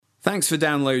Thanks for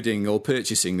downloading or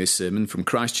purchasing this sermon from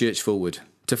Christchurch Fulwood.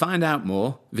 To find out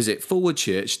more, visit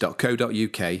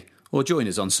fulwoodchurch.co.uk or join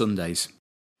us on Sundays.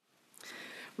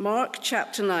 Mark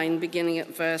chapter 9, beginning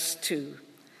at verse 2.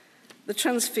 The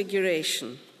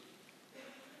Transfiguration.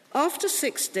 After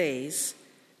 6 days,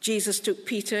 Jesus took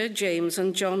Peter, James,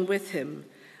 and John with him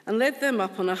and led them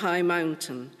up on a high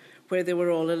mountain where they were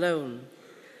all alone.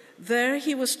 There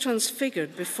he was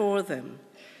transfigured before them.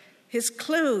 His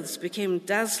clothes became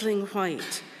dazzling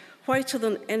white, whiter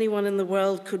than anyone in the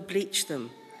world could bleach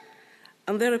them.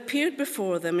 And there appeared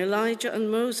before them Elijah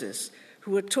and Moses,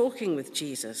 who were talking with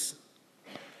Jesus.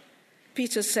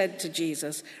 Peter said to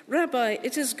Jesus, "Rabbi,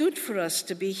 it is good for us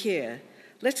to be here.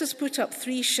 Let us put up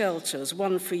 3 shelters,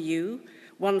 one for you,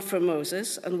 one for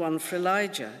Moses, and one for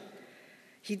Elijah."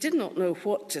 He did not know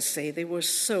what to say. They were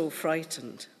so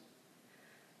frightened.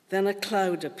 Then a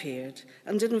cloud appeared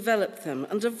and enveloped them,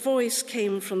 and a voice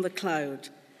came from the cloud.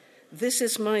 "This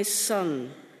is my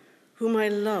son, whom I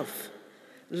love.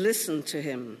 Listen to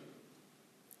him."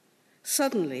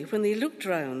 Suddenly, when they looked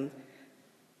round,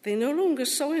 they no longer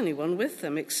saw anyone with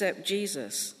them except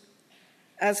Jesus.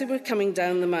 As they were coming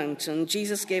down the mountain,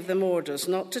 Jesus gave them orders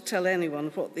not to tell anyone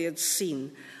what they had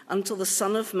seen until the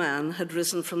Son of Man had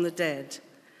risen from the dead.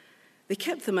 They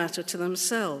kept the matter to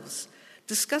themselves,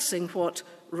 discussing what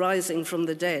rising from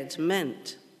the dead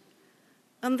meant.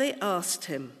 And they asked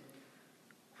him,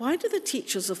 "Why do the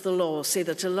teachers of the law say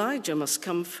that Elijah must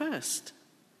come first?"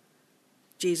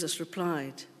 Jesus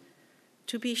replied,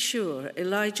 "To be sure,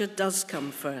 Elijah does come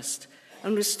first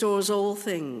and restores all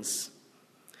things.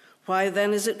 Why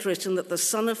then is it written that the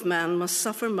Son of Man must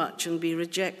suffer much and be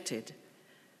rejected?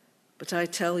 But I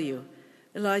tell you,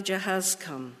 Elijah has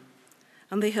come,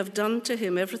 and they have done to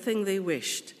him everything they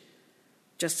wished,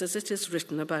 just as it is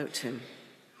written about him."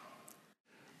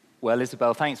 Well,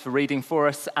 Isabel, thanks for reading for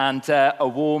us, and a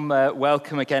warm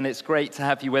welcome again. It's great to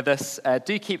have you with us.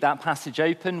 Do keep that passage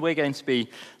open. We're going to be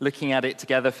looking at it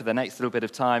together for the next little bit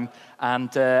of time,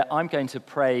 and I'm going to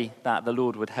pray that the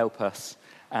Lord would help us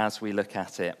as we look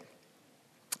at it.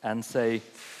 And so,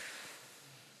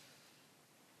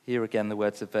 here again the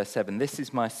words of verse 7. "This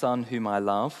is my son whom I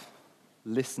love.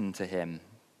 Listen to him."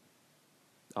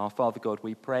 Our Father God,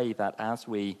 we pray that as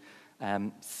we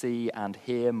see and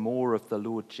hear more of the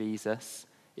Lord Jesus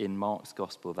in Mark's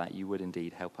Gospel, that you would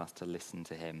indeed help us to listen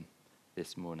to him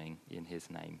this morning in his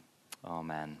name.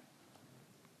 Amen.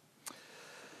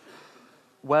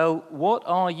 Well, what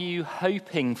are you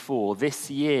hoping for this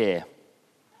year?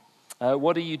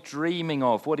 What are you dreaming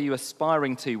of? What are you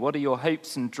aspiring to? What are your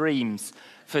hopes and dreams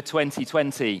for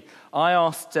 2020? I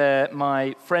asked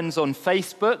my friends on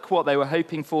Facebook what they were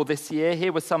hoping for this year.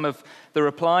 Here were some of the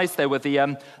replies. There were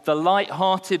the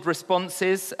light-hearted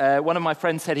responses. One of my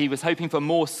friends said he was hoping for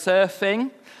more surfing.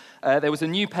 There was a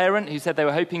new parent who said they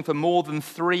were hoping for more than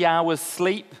 3 hours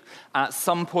sleep at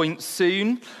some point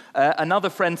soon.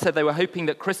 Another friend said they were hoping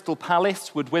that Crystal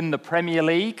Palace would win the Premier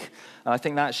League. I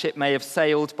think that ship may have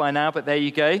sailed by now, but there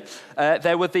you go.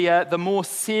 There were the more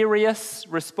serious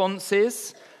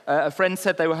responses. A friend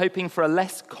said they were hoping for a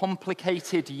less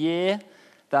complicated year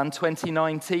than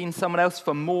 2019. Someone else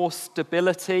for more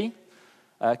stability.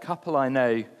 A couple I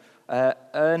know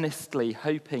earnestly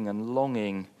hoping and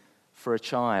longing for a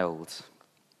child.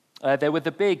 There were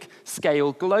the big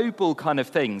scale global kind of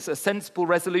things. A sensible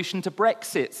resolution to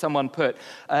Brexit, someone put.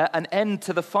 An end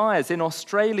to the fires in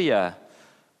Australia.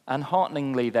 And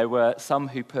hearteningly, there were some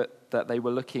who put that they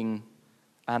were looking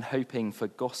and hoping for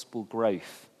gospel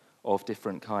growth of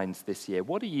different kinds this year.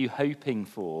 What are you hoping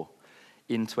for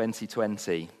in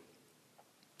 2020?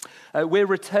 We're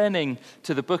returning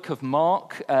to the book of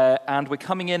Mark, and we're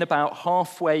coming in about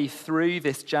halfway through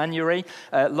this January.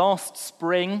 Last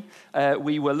spring,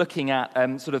 we were looking at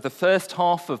sort of the first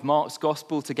half of Mark's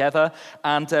Gospel together,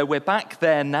 and we're back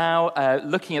there now,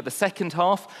 looking at the second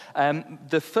half.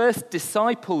 The first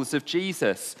disciples of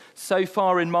Jesus, so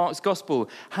far in Mark's Gospel,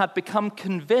 had become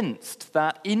convinced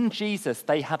that in Jesus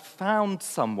they had found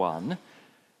someone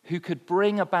who could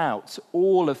bring about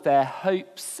all of their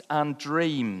hopes and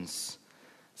dreams,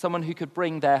 someone who could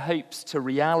bring their hopes to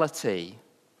reality.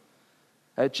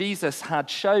 Jesus had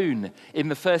shown in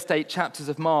the first 8 chapters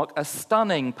of Mark a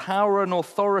stunning power and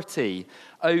authority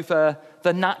over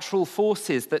the natural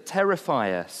forces that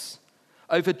terrify us,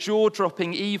 over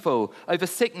jaw-dropping evil, over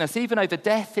sickness, even over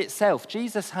death itself.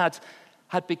 Jesus had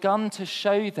begun to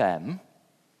show them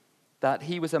that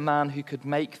he was a man who could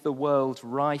make the world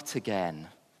right again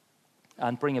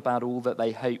and bring about all that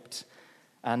they hoped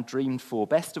and dreamed for.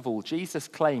 Best of all, Jesus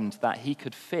claimed that he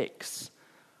could fix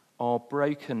our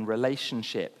broken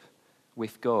relationship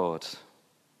with God.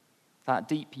 That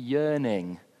deep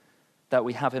yearning that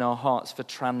we have in our hearts for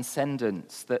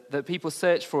transcendence, that people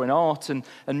search for in art and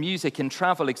music and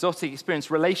travel, exotic experience,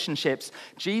 relationships.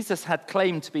 Jesus had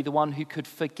claimed to be the one who could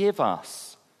forgive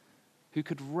us, who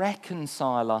could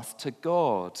reconcile us to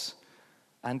God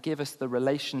and give us the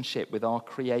relationship with our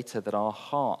Creator that our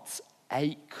hearts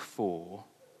ache for.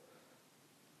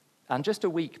 And just a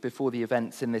week before the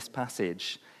events in this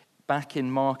passage, back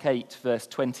in Mark 8, verse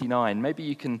 29. Maybe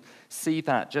you can see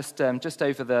that just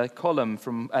over the column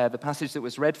from the passage that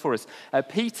was read for us.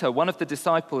 Peter, one of the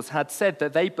disciples, had said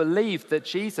that they believed that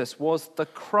Jesus was the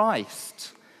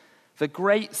Christ, the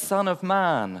great Son of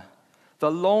Man,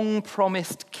 the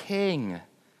long-promised King,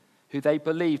 who they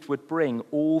believed would bring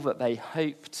all that they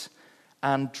hoped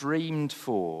and dreamed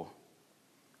for.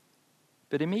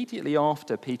 But immediately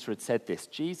after Peter had said this,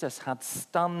 Jesus had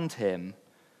stunned him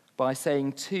by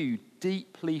saying two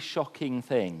deeply shocking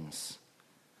things.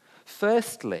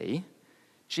 Firstly,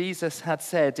 Jesus had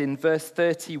said in verse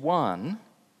 31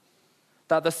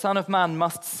 that the Son of Man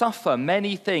must suffer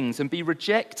many things and be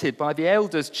rejected by the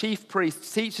elders, chief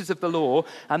priests, teachers of the law,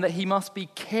 and that he must be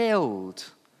killed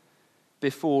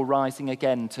before rising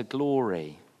again to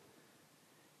glory.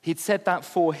 He'd said that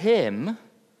for him,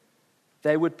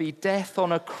 there would be death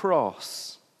on a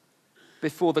cross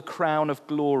before the crown of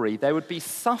glory. There would be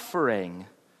suffering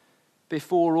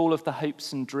before all of the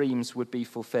hopes and dreams would be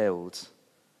fulfilled.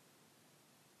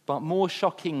 But more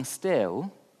shocking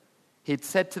still, he'd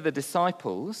said to the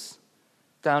disciples,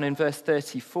 down in verse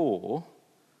 34,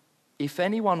 if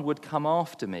anyone would come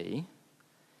after me,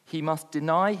 he must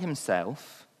deny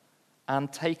himself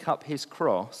and take up his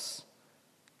cross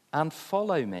and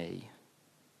follow me.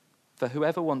 For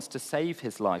whoever wants to save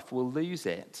his life will lose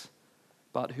it,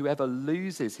 but whoever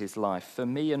loses his life for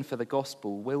me and for the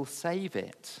gospel will save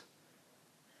it.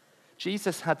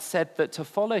 Jesus had said that to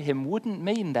follow him wouldn't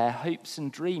mean their hopes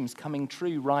and dreams coming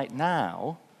true right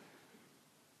now.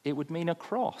 It would mean a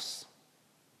cross.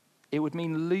 It would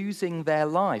mean losing their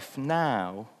life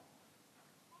now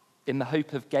in the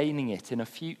hope of gaining it in a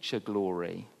future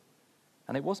glory.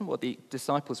 And it wasn't what the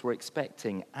disciples were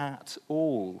expecting at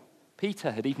all.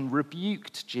 Peter had even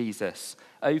rebuked Jesus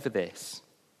over this.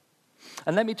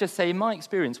 And let me just say, in my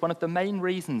experience, one of the main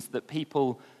reasons that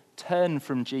people turn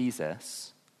from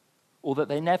Jesus, or that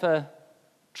they never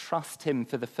trust him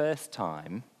for the first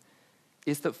time,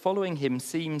 is that following him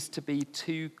seems to be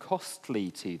too costly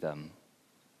to them.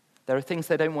 There are things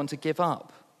they don't want to give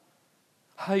up,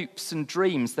 hopes and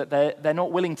dreams that they're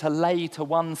not willing to lay to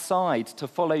one side to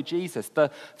follow Jesus.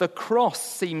 The cross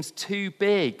seems too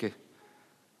big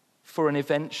for an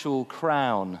eventual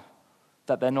crown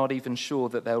that they're not even sure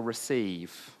that they'll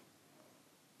receive.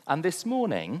 And this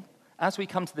morning, as we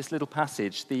come to this little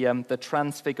passage, the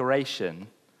Transfiguration,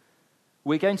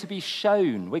 we're going to be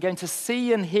shown, we're going to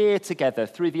see and hear together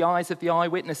through the eyes of the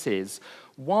eyewitnesses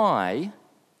why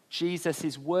Jesus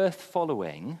is worth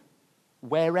following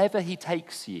wherever he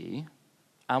takes you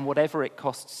and whatever it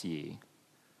costs you.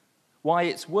 Why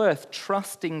it's worth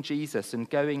trusting Jesus and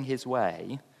going his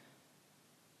way,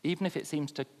 even if it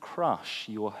seems to crush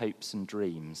your hopes and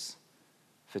dreams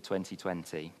for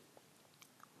 2020.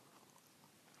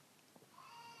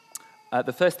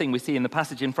 The first thing we see in the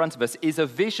passage in front of us is a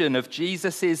vision of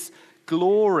Jesus'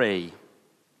 glory.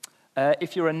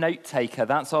 If you're a note taker,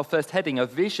 that's our first heading, a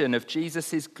vision of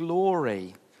Jesus'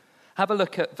 glory. Have a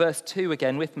look at verse 2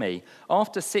 again with me.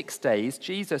 After 6 days,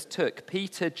 Jesus took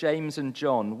Peter, James, and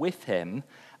John with him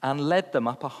and led them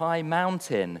up a high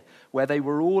mountain where they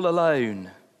were all alone.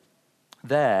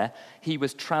 There, he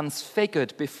was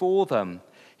transfigured before them.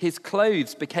 His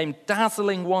clothes became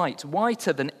dazzling white,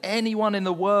 whiter than anyone in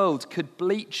the world could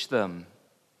bleach them.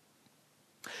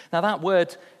 Now, that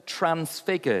word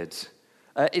transfigured,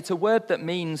 it's a word that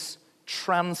means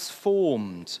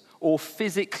transformed or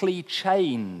physically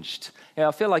changed.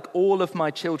 I feel like all of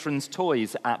my children's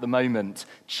toys at the moment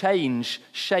change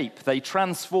shape. They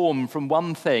transform from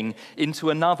one thing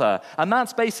into another. And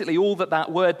that's basically all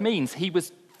that word means. He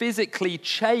was physically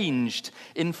changed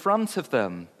in front of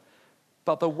them.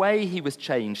 But the way he was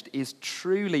changed is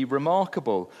truly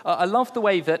remarkable. I love the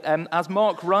way that as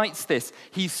Mark writes this,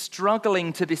 he's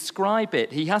struggling to describe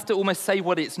it. He has to almost say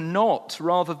what it's not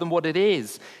rather than what it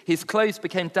is. His clothes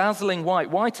became dazzling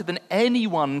white, whiter than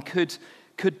anyone could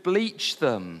bleach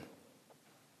them.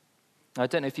 I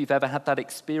don't know if you've ever had that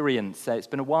experience. It's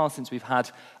been a while since we've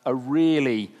had a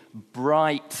really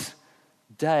bright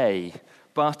day.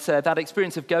 But that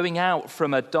experience of going out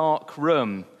from a dark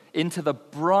room into the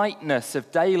brightness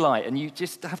of daylight, and you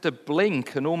just have to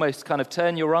blink and almost kind of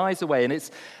turn your eyes away. And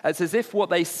it's as if what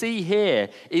they see here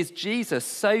is Jesus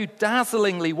so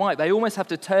dazzlingly white, they almost have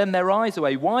to turn their eyes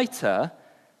away, whiter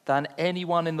than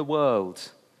anyone in the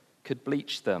world could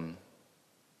bleach them.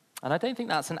 And I don't think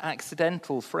that's an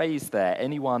accidental phrase there,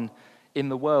 anyone in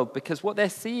the world, because what they're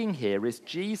seeing here is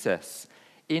Jesus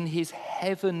in his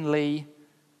heavenly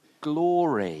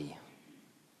glory.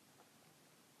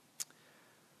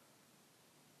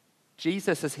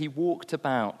 Jesus, as he walked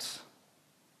about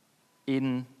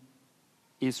in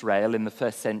Israel in the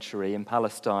first century in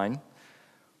Palestine,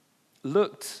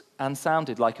 looked and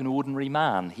sounded like an ordinary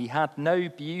man. He had no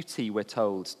beauty, we're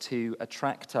told, to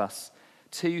attract us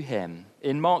to him.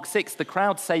 In Mark 6, the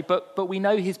crowd say, but we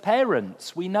know his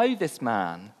parents, we know this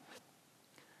man.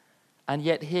 And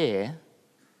yet here,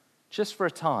 just for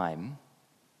a time,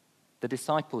 the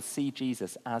disciples see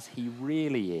Jesus as he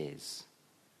really is,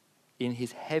 in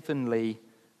his heavenly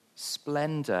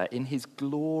splendor, in his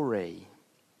glory.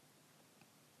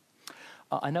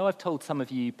 I know I've told some of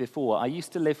you before, I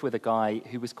used to live with a guy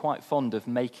who was quite fond of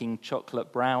making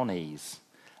chocolate brownies.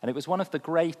 And it was one of the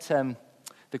great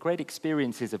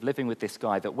experiences of living with this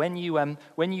guy, that when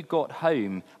you got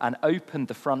home and opened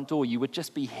the front door, you would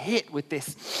just be hit with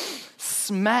this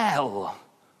smell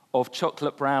of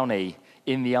chocolate brownie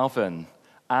in the oven.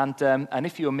 And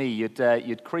if you were me,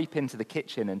 you'd creep into the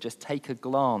kitchen and just take a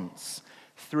glance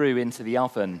through into the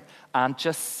oven and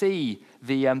just see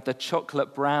the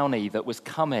chocolate brownie that was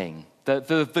coming,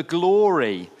 the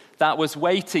glory that was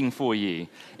waiting for you.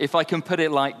 If I can put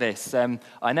it like this,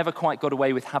 I never quite got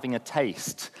away with having a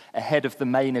taste ahead of the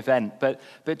main event, but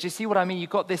do you see what I mean? You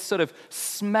got this sort of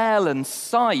smell and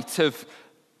sight of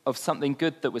something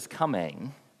good that was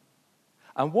coming.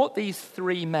 And what these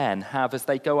three men have as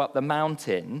they go up the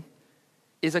mountain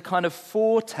is a kind of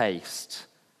foretaste,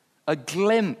 a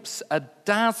glimpse, a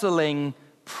dazzling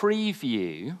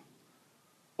preview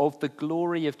of the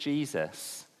glory of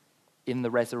Jesus in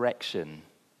the resurrection,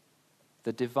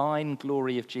 the divine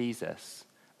glory of Jesus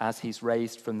as he's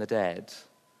raised from the dead.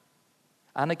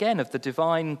 And again, of the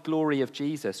divine glory of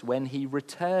Jesus when he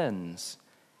returns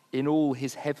in all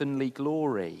his heavenly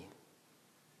glory.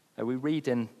 And we read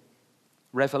in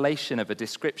Revelation of a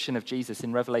description of Jesus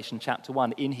in Revelation chapter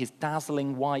 1, in his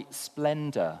dazzling white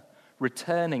splendor,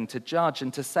 returning to judge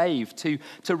and to save,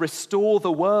 to restore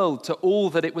the world to all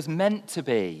that it was meant to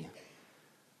be.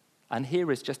 And here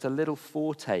is just a little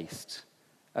foretaste,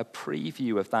 a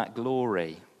preview of that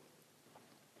glory.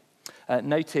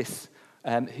 Notice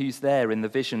who's there in the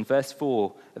vision. Verse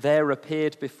 4, there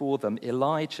appeared before them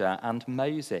Elijah and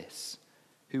Moses,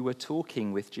 who were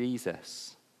talking with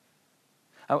Jesus.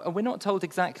 And we're not told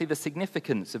exactly the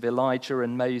significance of Elijah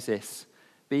and Moses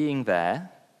being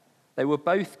there. They were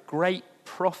both great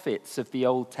prophets of the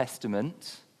Old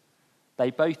Testament. They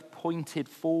both pointed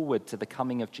forward to the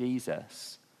coming of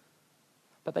Jesus.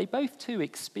 But they both too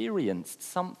experienced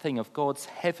something of God's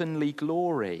heavenly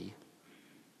glory.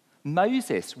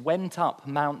 Moses went up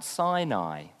Mount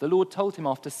Sinai. The Lord told him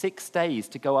after 6 days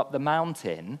to go up the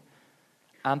mountain,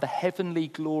 and the heavenly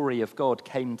glory of God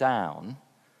came down,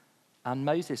 and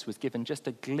Moses was given just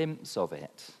a glimpse of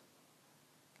it.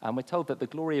 And we're told that the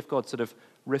glory of God sort of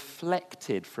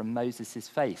reflected from Moses'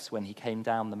 face when he came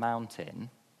down the mountain.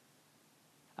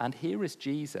 And here is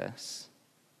Jesus,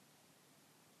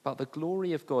 but the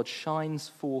glory of God shines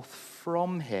forth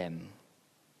from him.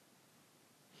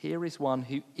 Here is one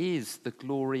who is the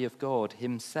glory of God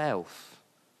himself,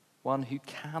 one who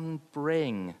can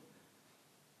bring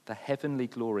the heavenly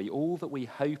glory, all that we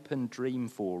hope and dream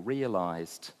for,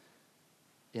 realized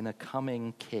in a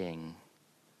coming king.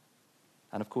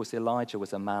 And of course, Elijah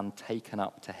was a man taken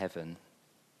up to heaven.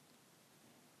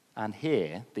 And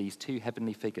here, these two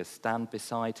heavenly figures stand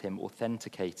beside him,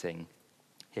 authenticating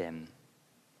him.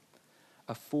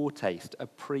 A foretaste, a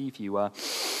preview,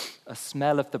 a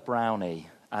smell of the brownie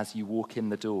as you walk in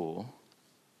the door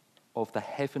of the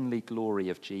heavenly glory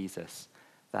of Jesus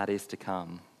that is to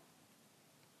come.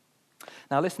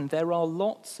 Now listen, there are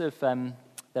lots of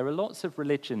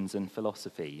religions and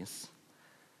philosophies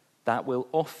that will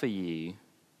offer you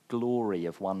glory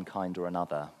of one kind or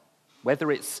another. Whether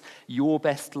it's your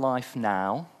best life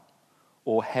now,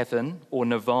 or heaven, or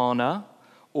nirvana,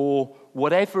 or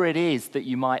whatever it is that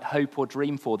you might hope or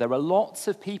dream for, there are lots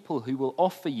of people who will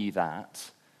offer you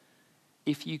that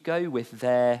if you go with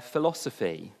their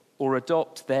philosophy or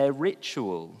adopt their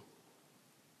ritual.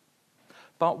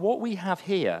 But what we have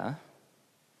here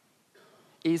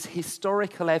is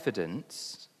historical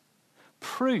evidence,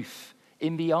 proof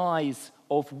in the eyes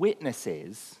of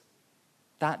witnesses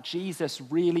that Jesus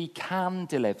really can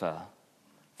deliver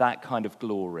that kind of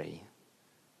glory.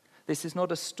 This is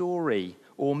not a story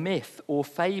or myth or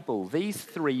fable. These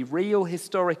three real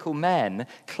historical men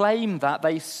claim that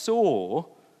they saw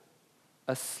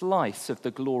a slice of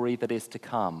the glory that is to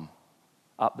come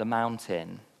up the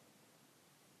mountain,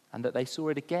 and that they saw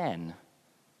it again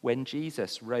when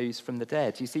Jesus rose from the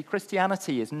dead. You see,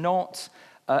 Christianity is not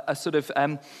a sort of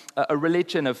a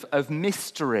religion of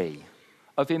mystery,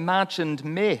 of imagined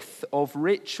myth, of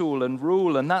ritual and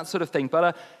rule and that sort of thing,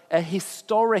 but a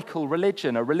historical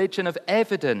religion, a religion of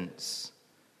evidence.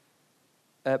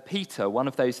 Peter, one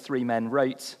of those three men,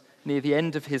 wrote near the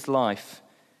end of his life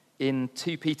in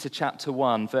 2 Peter chapter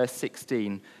 1, verse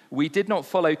 16, "We did not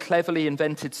follow cleverly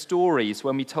invented stories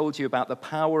when we told you about the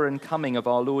power and coming of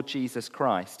our Lord Jesus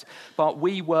Christ, but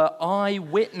we were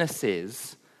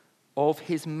eyewitnesses of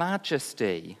his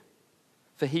majesty.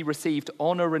 For he received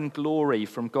honor and glory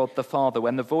from God the Father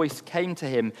when the voice came to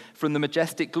him from the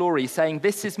majestic glory, saying,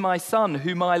 'This is my Son,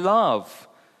 whom I love.'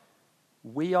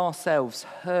 We ourselves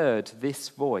heard this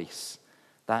voice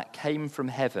that came from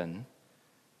heaven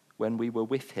when we were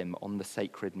with him on the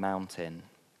sacred mountain."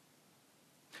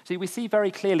 See, we see very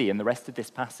clearly in the rest of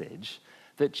this passage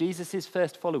that Jesus'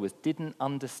 first followers didn't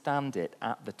understand it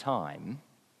at the time,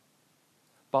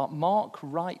 but Mark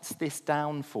writes this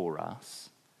down for us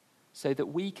so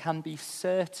that we can be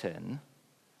certain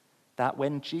that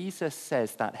when Jesus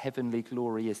says that heavenly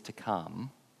glory is to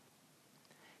come,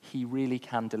 he really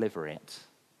can deliver it.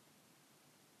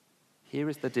 Here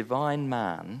is the divine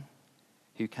man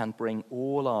who can bring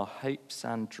all our hopes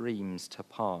and dreams to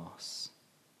pass.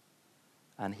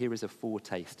 And here is a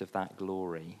foretaste of that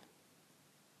glory.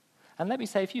 And let me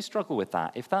say, if you struggle with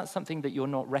that, if that's something that you're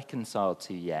not reconciled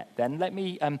to yet, then let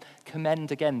me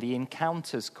commend again the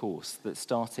Encounters course that's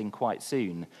starting quite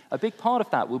soon. A big part of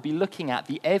that will be looking at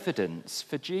the evidence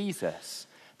for Jesus,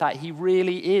 that he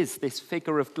really is this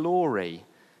figure of glory,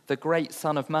 the great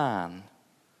Son of Man.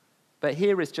 But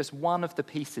here is just one of the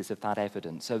pieces of that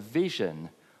evidence, a vision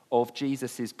of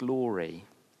Jesus' glory.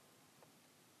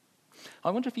 I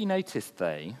wonder if you noticed,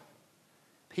 though,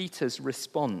 Peter's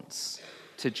response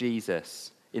to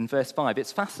Jesus in verse 5.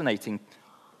 It's fascinating.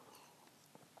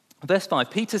 Verse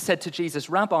 5, Peter said to Jesus,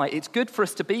 "Rabbi, it's good for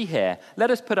us to be here. Let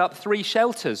us put up 3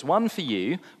 shelters, one for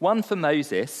you, one for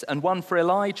Moses, and one for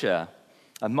Elijah."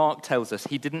 And Mark tells us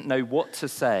he didn't know what to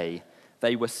say.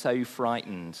 They were so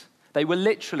frightened. They were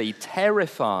literally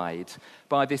terrified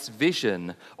by this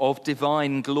vision of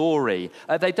divine glory.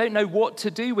 They don't know what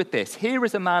to do with this. Here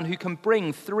is a man who can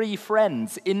bring 3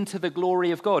 friends into the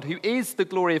glory of God, who is the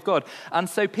glory of God. And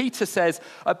so Peter says,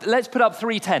 let's put up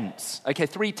 3 tents. Okay,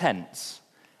 3 tents.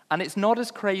 And it's not as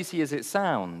crazy as it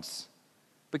sounds.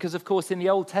 Because, of course, in the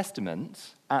Old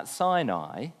Testament, at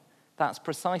Sinai, that's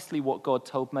precisely what God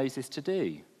told Moses to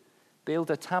do.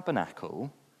 Build a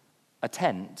tabernacle, a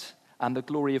tent, and the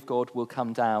glory of God will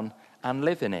come down and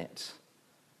live in it.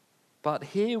 But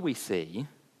here we see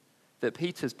that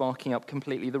Peter's barking up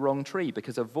completely the wrong tree,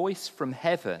 because a voice from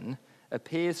heaven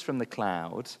appears from the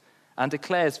cloud and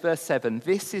declares, verse 7,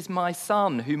 "This is my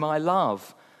Son whom I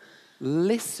love.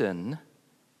 Listen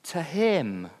to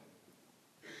him."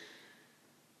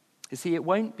 You see, it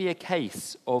won't be a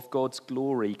case of God's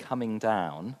glory coming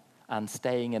down and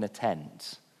staying in a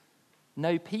tent.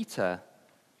 No, Peter,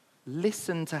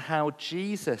 listen to how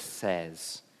Jesus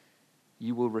says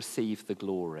you will receive the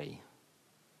glory.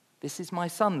 This is my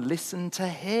Son. Listen to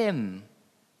him.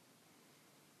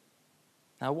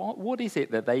 Now, what is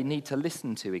it that they need to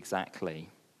listen to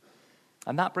exactly?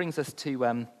 And that brings us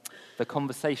to the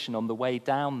conversation on the way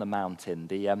down the mountain.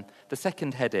 The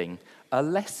second heading, a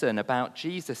lesson about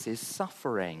Jesus'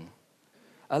 suffering.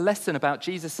 A lesson about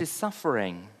Jesus'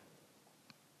 suffering.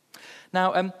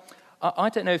 Now, I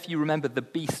don't know if you remember the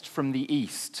beast from the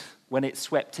east when it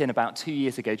swept in about 2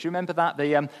 years ago. Do you remember that?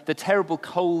 The terrible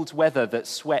cold weather that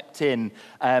swept in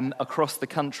across the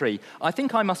country. I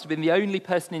think I must have been the only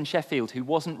person in Sheffield who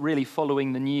wasn't really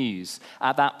following the news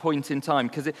at that point in time,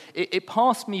 because it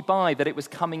passed me by that it was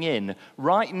coming in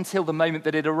right until the moment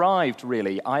that it arrived,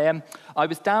 really. I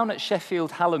was down at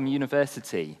Sheffield Hallam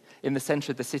University in the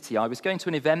centre of the city. I was going to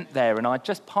an event there, and I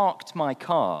just parked my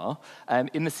car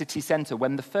in the city centre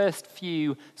when the first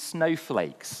few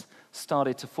snowflakes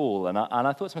started to fall. And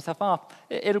I thought to myself,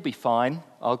 it'll be fine.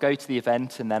 I'll go to the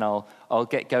event, and then I'll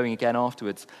get going again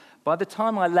afterwards. By the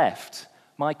time I left,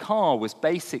 my car was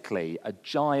basically a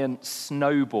giant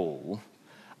snowball,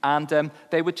 and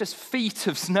there were just feet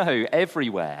of snow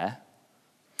everywhere.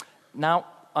 Now,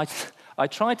 I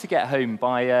tried to get home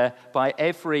by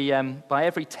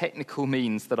every technical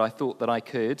means that I thought that I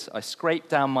could. I scraped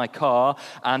down my car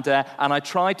and I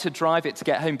tried to drive it to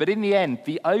get home. But in the end,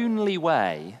 the only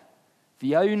way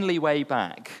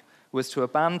back was to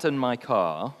abandon my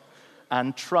car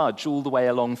and trudge all the way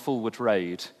along Fulwood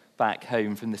Road back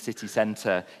home from the city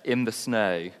centre in the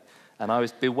snow. And I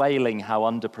was bewailing how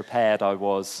underprepared I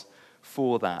was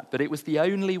for that. But it was the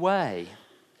only way.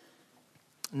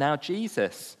 Now,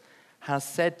 Jesus has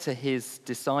said to his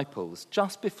disciples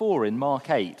just before in Mark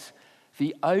 8,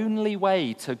 the only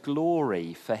way to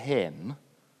glory for him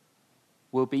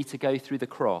will be to go through the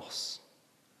cross.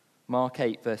 Mark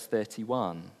 8, verse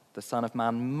 31, the Son of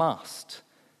Man must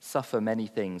suffer many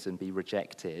things and be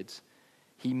rejected.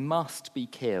 He must be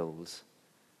killed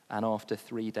and after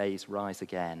 3 days rise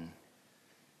again.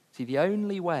 See, the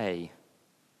only way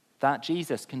that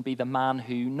Jesus can be the man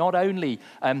who not only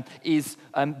is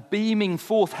beaming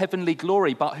forth heavenly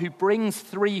glory, but who brings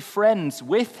 3 friends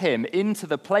with him into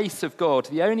the place of God,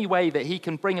 the only way that he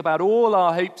can bring about all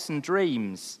our hopes and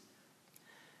dreams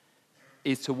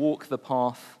is to walk the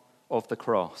path of the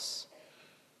cross.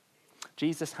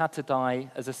 Jesus had to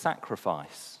die as a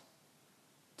sacrifice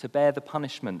to bear the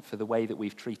punishment for the way that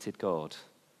we've treated God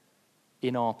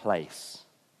in our place,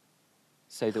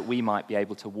 so that we might be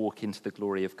able to walk into the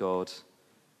glory of God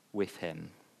with him.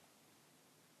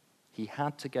 He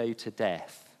had to go to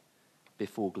death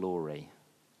before glory,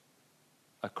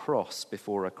 a cross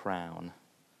before a crown,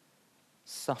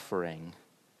 suffering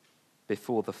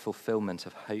before the fulfillment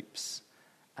of hopes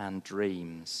and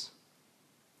dreams.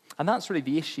 And that's really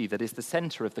the issue that is the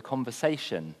center of the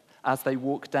conversation as they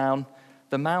walk down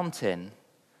the mountain.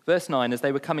 Verse 9, as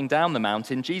they were coming down the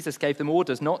mountain, Jesus gave them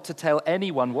orders not to tell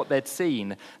anyone what they'd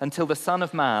seen until the Son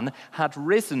of Man had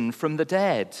risen from the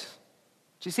dead.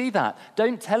 Do you see that?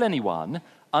 Don't tell anyone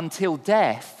until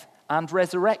death and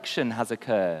resurrection has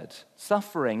occurred,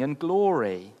 suffering and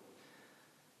glory.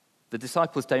 The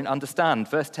disciples don't understand.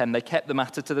 Verse 10, they kept the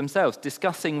matter to themselves,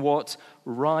 discussing what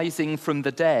rising from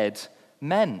the dead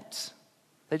meant.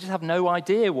 They just have no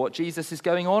idea what Jesus is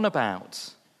going on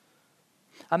about.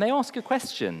 And they ask a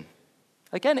question.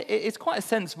 Again, it's quite a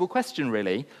sensible question,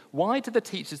 really. Why do the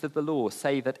teachers of the law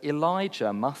say that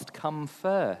Elijah must come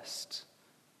first?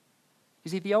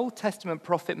 You see, the Old Testament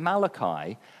prophet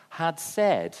Malachi had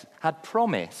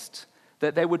promised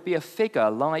that there would be a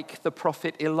figure like the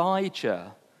prophet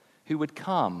Elijah who would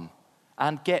come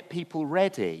and get people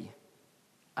ready,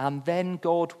 and then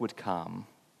God would come.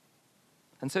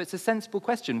 And so it's a sensible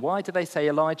question. Why do they say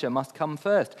Elijah must come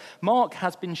first? Mark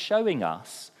has been showing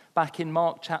us, back in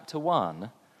Mark chapter 1,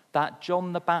 that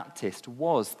John the Baptist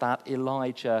was that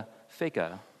Elijah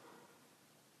figure.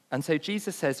 And so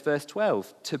Jesus says, verse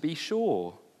 12, to be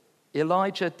sure,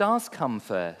 Elijah does come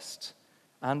first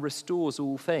and restores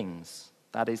all things.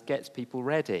 That is, gets people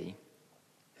ready.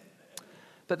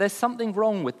 But there's something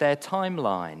wrong with their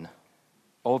timeline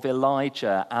of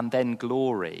Elijah and then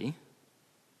glory.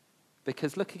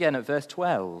 Because look again at verse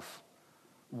 12.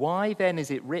 Why then is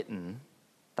it written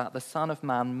that the Son of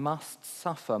Man must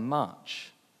suffer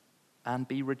much and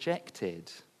be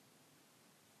rejected?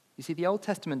 You see, the Old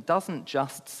Testament doesn't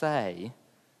just say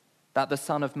that the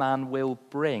Son of Man will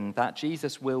bring, that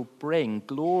Jesus will bring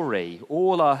glory,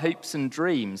 all our hopes and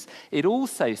dreams. It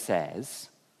also says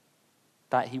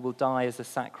that he will die as a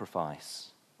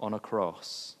sacrifice on a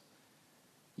cross.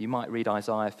 You might read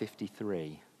Isaiah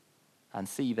 53 and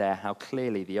see there how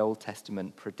clearly the Old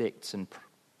Testament predicts and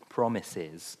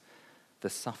promises the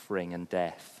suffering and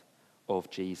death of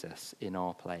Jesus in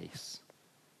our place.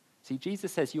 See,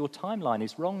 Jesus says, your timeline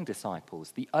is wrong,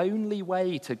 disciples. The only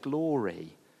way to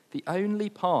glory, the only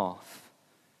path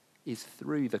is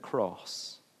through the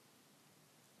cross.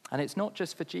 And it's not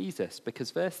just for Jesus,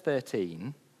 because verse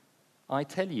 13, I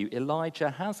tell you, Elijah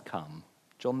has come,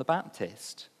 John the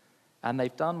Baptist, and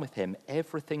they've done with him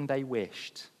everything they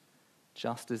wished,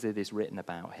 just as it is written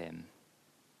about him.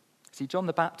 See, John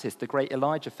the Baptist, the great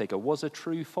Elijah figure, was a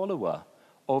true follower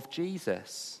of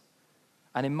Jesus.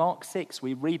 And in Mark 6,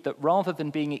 we read that rather than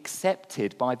being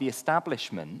accepted by the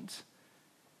establishment,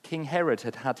 King Herod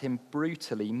had had him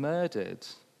brutally murdered.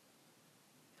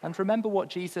 And remember what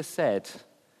Jesus said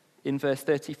in verse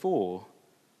 34,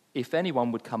 if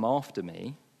anyone would come after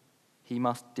me, he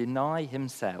must deny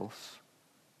himself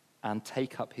and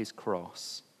take up his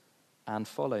cross and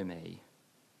follow me.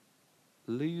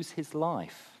 Lose his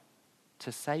life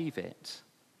to save it.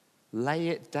 Lay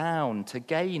it down to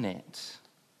gain it.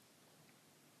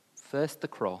 First the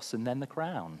cross and then the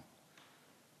crown.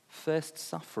 First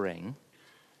suffering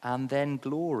and then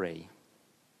glory.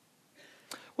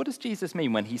 What does Jesus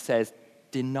mean when he says,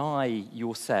 deny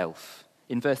yourself?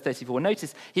 In verse 34,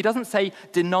 notice he doesn't say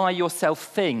deny yourself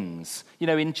things. You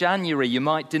know, in January you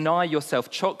might deny yourself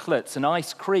chocolates and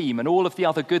ice cream and all of the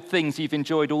other good things you've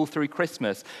enjoyed all through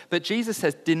Christmas. But Jesus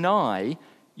says deny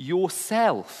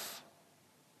yourself.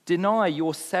 Deny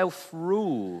your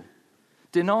self-rule.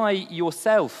 Deny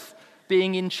yourself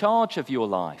being in charge of your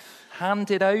life,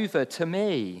 hand it over to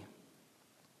me.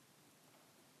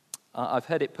 I've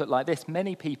heard it put like this.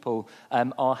 Many people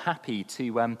are happy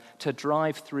to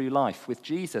drive through life with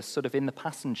Jesus sort of in the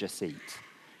passenger seat,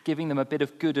 giving them a bit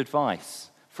of good advice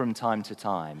from time to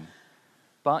time.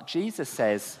 But Jesus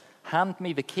says, hand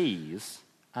me the keys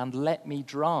and let me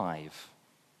drive.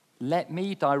 Let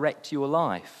me direct your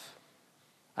life.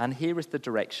 And here is the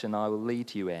direction I will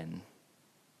lead you in.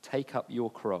 Take up your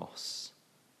cross.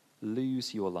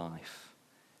 Lose your life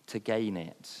to gain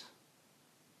it.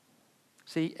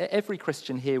 See, every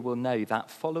Christian here will know that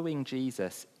following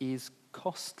Jesus is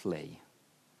costly.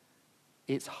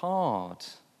 It's hard.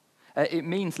 It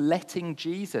means letting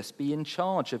Jesus be in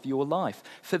charge of your life.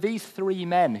 For these three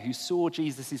men who saw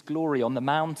Jesus' glory on the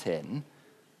mountain,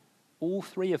 all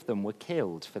three of them were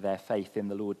killed for their faith in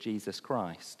the Lord Jesus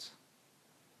Christ.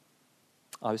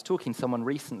 I was talking to someone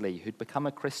recently who'd become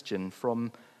a Christian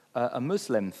from a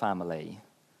Muslim family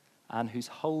and whose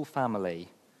whole family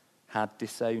had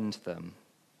disowned them.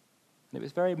 And it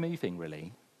was very moving,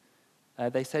 really.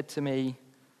 They said to me,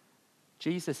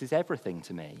 Jesus is everything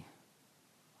to me.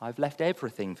 I've left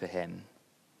everything for him.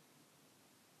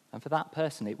 And for that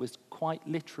person, it was quite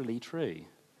literally true.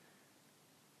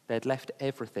 They'd left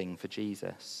everything for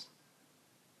Jesus.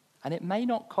 And it may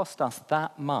not cost us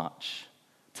that much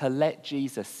to let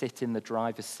Jesus sit in the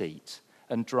driver's seat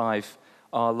and drive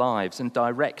our lives and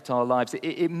direct our lives.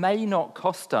 It may not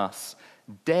cost us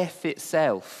death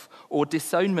itself or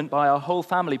disownment by our whole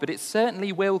family, but it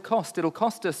certainly will cost. It'll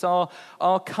cost us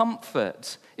our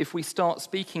comfort if we start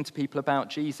speaking to people about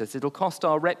Jesus. It'll cost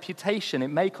our reputation. It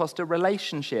may cost a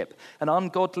relationship, an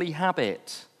ungodly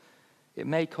habit. It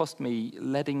may cost me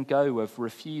letting go of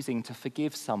refusing to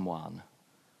forgive someone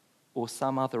or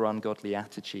some other ungodly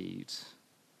attitude.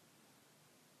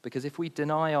 Because if we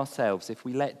deny ourselves, if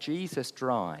we let Jesus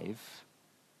drive,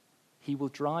 he will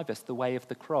drive us the way of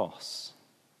the cross.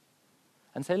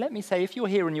 And so let me say, if you're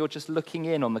here and you're just looking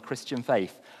in on the Christian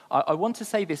faith, I want to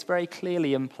say this very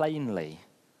clearly and plainly.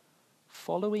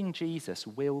 Following Jesus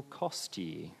will cost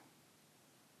you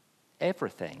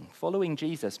everything. Following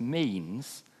Jesus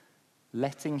means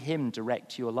letting him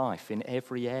direct your life in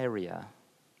every area.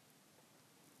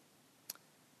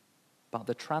 But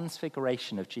the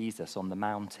transfiguration of Jesus on the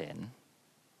mountain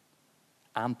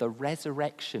and the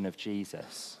resurrection of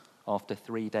Jesus after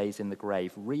 3 days in the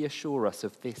grave reassure us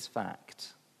of this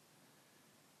fact.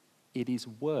 It is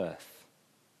worth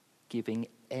giving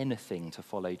anything to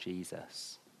follow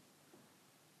Jesus,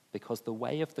 because the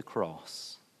way of the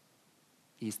cross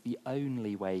is the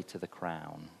only way to the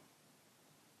crown.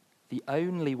 The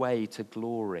only way to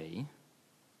glory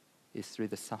is through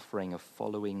the suffering of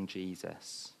following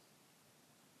Jesus.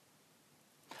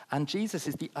 And Jesus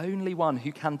is the only one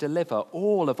who can deliver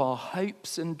all of our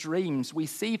hopes and dreams. We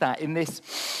see that in this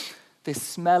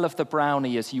smell of the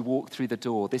brownie as you walk through the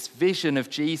door, this vision of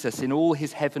Jesus in all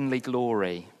his heavenly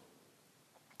glory.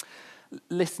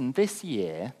 Listen, this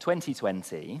year,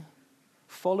 2020,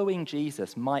 following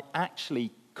Jesus might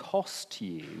actually cost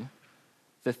you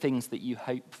the things that you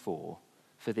hope for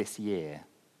this year.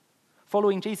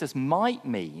 Following Jesus might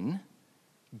mean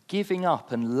giving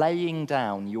up and laying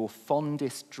down your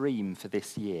fondest dream for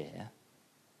this year.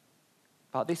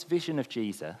 But this vision of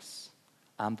Jesus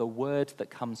and the word that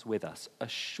comes with us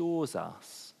assures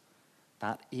us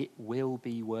that it will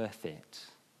be worth it,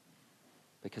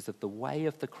 because of the way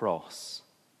of the cross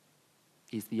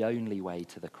is the only way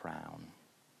to the crown,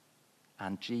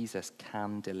 and Jesus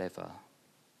can deliver.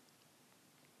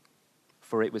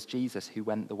 For it was Jesus who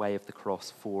went the way of the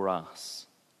cross for us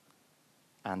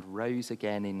and rose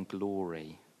again in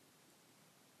glory.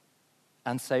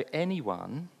 And so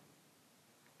anyone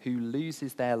who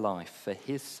loses their life for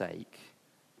his sake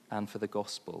and for the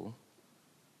gospel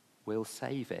will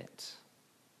save it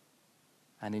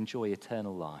and enjoy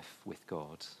eternal life with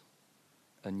God,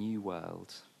 a new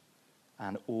world,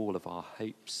 and all of our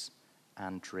hopes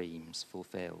and dreams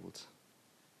fulfilled.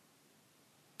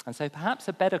 And so perhaps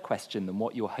a better question than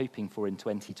what you're hoping for in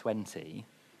 2020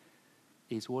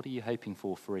 is, what are you hoping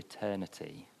for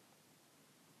eternity?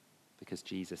 Because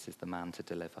Jesus is the man to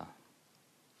deliver.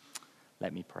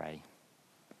 Let me pray.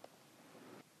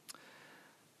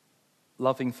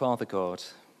 Loving Father God,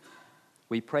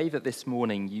 we pray that this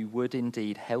morning you would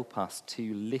indeed help us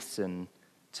to listen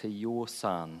to your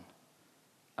Son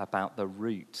about the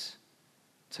route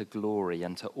to glory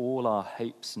and to all our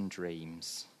hopes and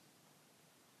dreams.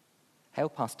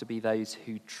 Help us to be those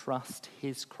who trust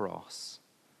his cross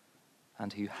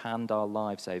and who hand our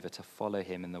lives over to follow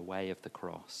him in the way of the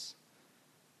cross,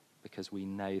 because we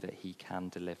know that he can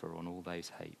deliver on all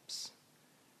those hopes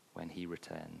when he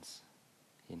returns.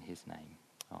 In his name,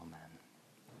 Amen.